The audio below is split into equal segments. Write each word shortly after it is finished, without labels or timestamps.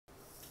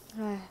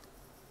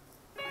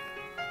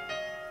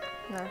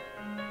นะ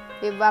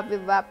วิบวับวิ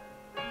บวับ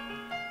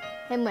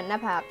ให้เหมือนหน้า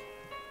ผาก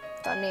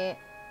ตอนนี้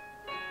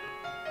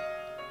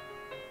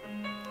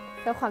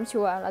เพื่อความ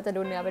ชัวร์เราจะ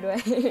ดูเนื้อไปด้วย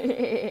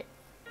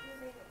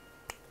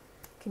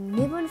คืน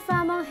นี้บนฟ้า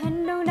มองเห็น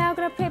ดวงดาวก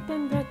ระพริบเป็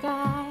นประก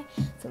าย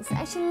สงสั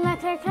ยฉันและ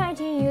ใครๆ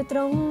ที่อยู่ตร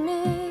ง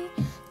นี้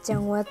จั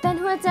งหวะเต้น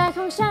หัวใจข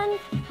องฉัน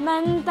มั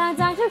นต่าง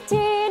จากทุก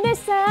ทีได้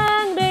แส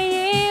งได้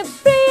ยิบ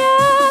ระ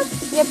ยับ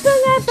อย่าเพิ่ง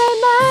ให้ไป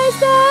ไม่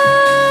ซะ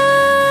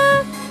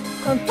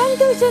ความฝัน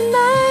ของฉันไ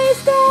ม่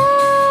ซะ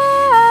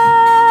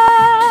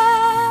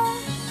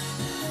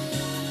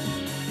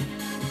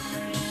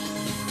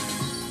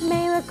ไม่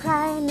ว่าใคร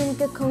นั่น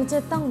ก็คงจะ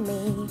ต้อง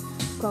มี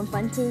ความฝั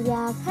นที่อย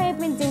ากให้เ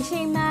ป็นจริงใ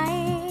ช่ไหม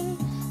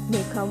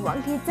มีความหวัง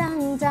ที่ตั้ง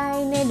ใจ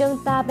ในดวง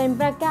ตาเป็น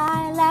ประกา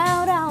ยแล้ว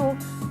เรา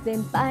เปลี่ย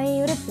นไป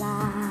หรือเปล่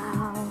า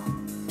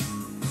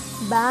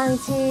บาง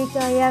ที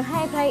ก็อยากใ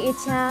ห้ใครอิจ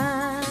ฉา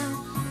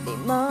ได้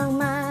มอง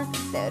มา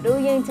แต่รู้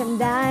ยังท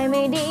ำได้ไ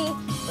ม่ดี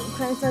บางค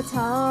รั้ง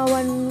ท้อ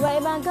วันไหว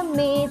บ้างก็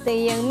มีแต่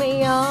ยังไม่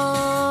ยอ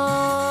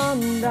ม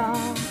รอ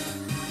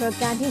เพราะ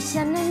การที่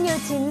ฉันนั้นอยู่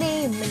ที่นี่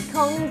มันค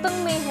งต้อง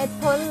มีเหตุ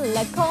ผลแล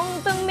ะคง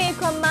ต้องมี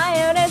ความหมาย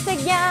อะไรสัก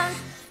อย่าง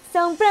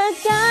ส่องประ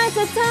กายส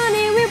ะท้อนใน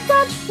วิบ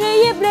วับระ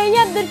ยิบระ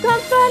ยับดุจควา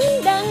มฝัน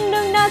ดังด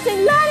วงดาวแสง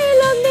ลอยใน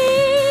โลก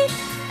นี้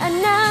อ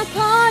นาค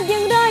ตยั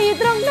งรออยู่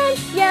ตรงนั้น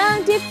อย่าง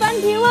ที่ฝัน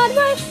ที่วาดไ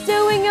ว้จะ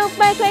วิ่งออกไ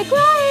ปไก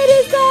ลๆได้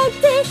สัก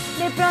ทีไ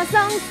ด้โปรด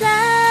ส่องแส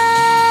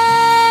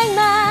ง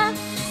มา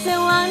ส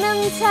ว่างน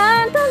ำทา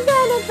งต้องกา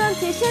รในตอน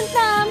ที่ฉันต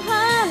ามห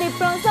าได้โ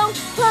ปรดส่อง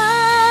ควา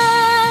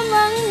มห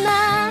วังม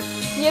า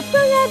อย่าเ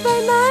พิ่งให้ไป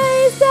ไม่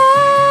ซะ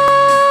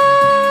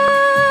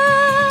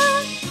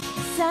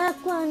สัก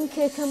วัน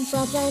คือคำปล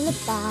อบใจหรือ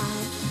เปล่า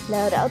แ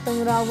ล้วเราต้อง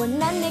รอวัน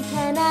นั้นได้แ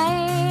ค่ไหน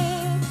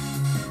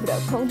เรา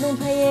คงต้อง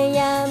พยาย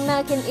ามมา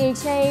กขึ้นอีก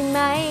ใช่ไหม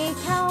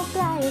เข้าใก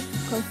ล้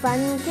ความฝัน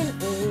ขึ้น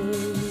อี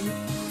ก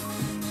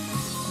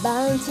บา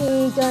งที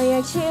ก็อยา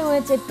กเชื่อว่า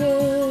จะดี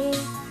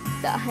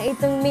ต่อให้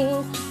ต้องมี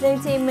เรื่อง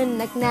ที่มันห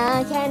นักหนา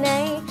แค่ไหน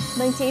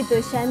บางทีตั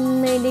วฉัน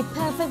ไม่ได้เพ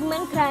อร์เฟกต์เหมือ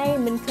นใคร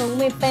มันคง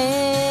ไม่เป็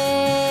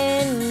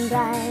นไร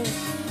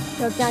เพ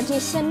ราะการที่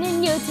ฉันยัง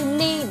อยู่ที่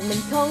นี่มัน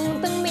คง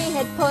ต้องมีเห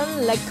ตุผล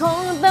และค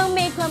งต้อง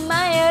มีความหม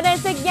ายอะไร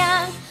สักอย่า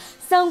ง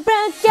ส่องปร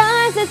ะกา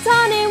ยสะท้อ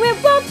นในวิบ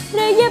วับร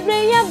ะยิบร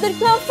ะยับดุจ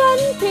ความฝัน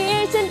ที่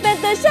ฉันเป็น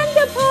แต่ฉัน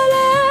ก็พอแ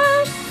ล้ว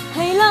ใ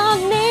ห้โลก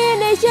นี้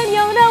ได้เชื่อมโย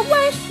งเราไ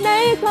ว้ใน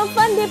ความ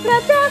ฝันที่พระ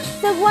เจ้า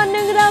สักวันห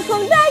นึ่งเราค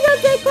งได้เข้า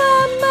ใจควา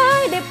มหมา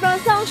ยได้โปรด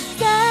ส่อง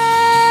แส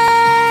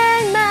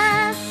งมา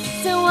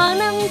สว่าง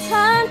นำท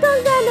างต้อง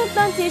การในต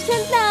อนที่ฉั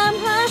นตาม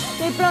หาไ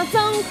ด้โปรด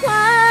ส่องคว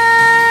า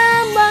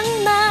มหวัง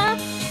มา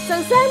ส่อ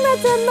งแสงมา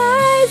เธอไม่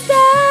ซ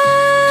ะ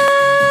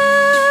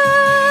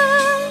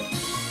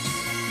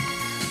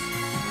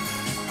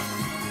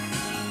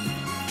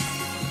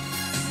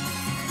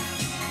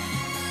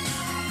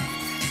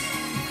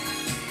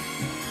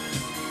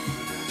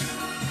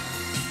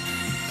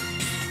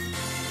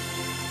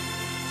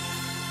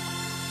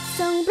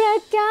ส่องประ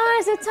กาย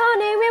สะท้อน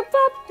ในวิบ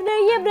วับระ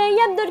ยิบระ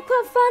ยับดุจควา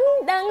มฝัน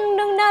ดังด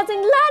วงดาวแส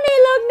งลอยใน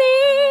โลก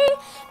นี้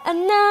อ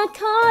นา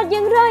คตยั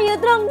งรออยู่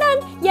ตรงนั้น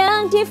อย่า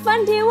งที่ฝัน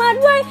ที่วาด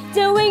ไว้จ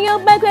ะวิ่งออก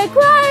ไปไก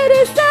ลๆไ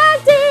ด้สัก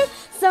ที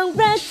ส่องป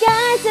ระกา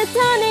ยสะ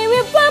ท้อนใน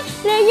วิบวับ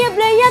ระยิบ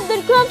ระยับดุ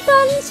จความฝั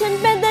นฉัน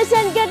เป็นแต่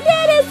ฉันก็ดี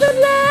ที่สุด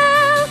แล้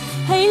ว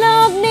ให้โล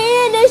กนี้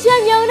ได้เชื่อ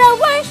มโยงเรา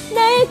ไว้ใ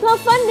นความ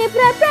ฝันที่แป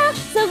รปรวน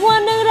สักวั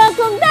นหนึ่งเรา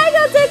คงได้เ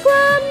ข้าใจคว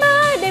ามหมา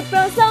ยได้โปร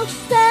ดส่อง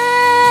แส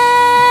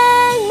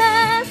งมา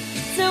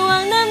สว่า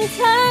งนำท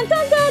างต้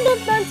องการดับ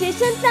ตอนที่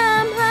ฉันตา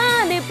มหา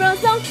ได้โปรด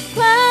ส่องค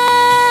วา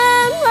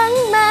มหวัง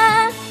มา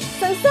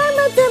ส่องแสงม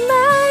าจะไ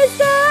ม่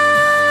ซะ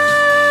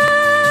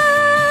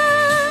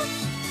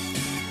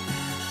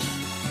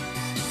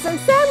ส่อง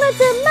แสงมา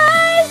จะไม่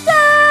ซ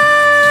ะ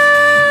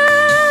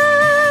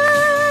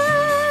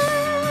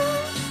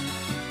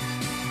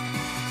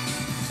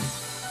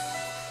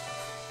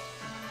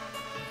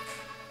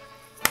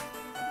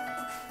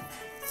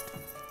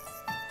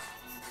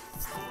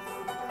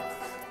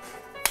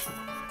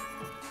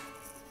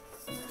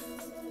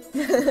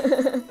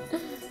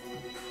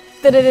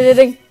ตึ๊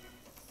ด